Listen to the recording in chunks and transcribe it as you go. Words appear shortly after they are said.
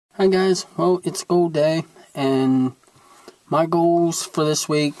Hi guys, well it's goal day and my goals for this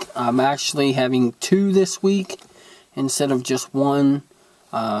week, I'm actually having 2 this week instead of just 1.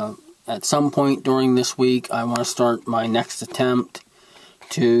 At some point during this week I want to start my next attempt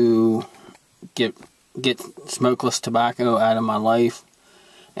to get smokeless tobacco out of my life.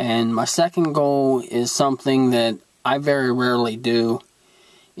 And my second goal is something that I very rarely do,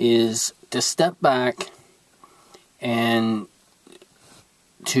 is to step back and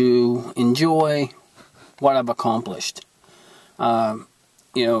to enjoy what I've accomplished. I've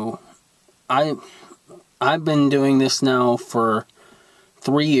been doing this now for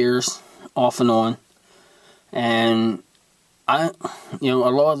 3 years, off and on, and a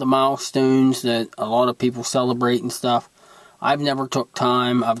lot of the milestones that a lot of people celebrate and stuff, I've never took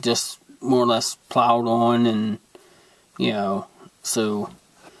time. I've just more or less plowed on, and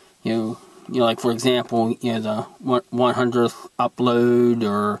like for example, the 100th upload,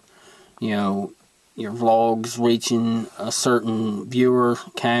 or your vlogs reaching a certain viewer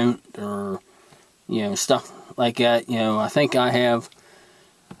count, or stuff like that. I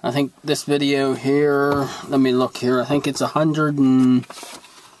think this video here, let me look here, I think it's 100 and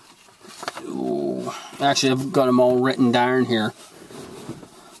actually I've got them all written down here.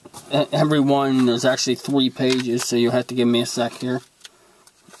 Every one, there's actually 3 pages, so you'll have to give me a sec here.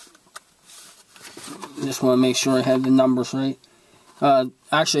 Just want to make sure I have the numbers right.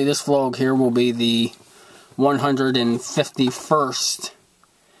 Actually, this vlog here will be the 151st,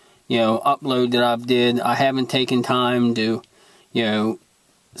 upload that I've did. I haven't taken time to,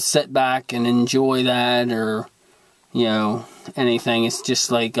 sit back and enjoy that, or, anything. It's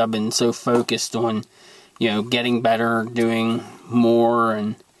just like I've been so focused on, getting better, doing more,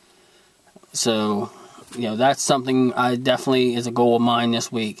 and so, that's something I definitely is a goal of mine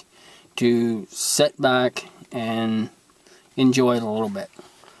this week, to sit back and enjoy it a little bit.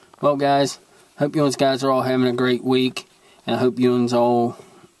 Well guys, hope you guys are all having a great week, and I hope you all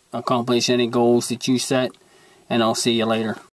accomplish any goals that you set, and I'll see you later.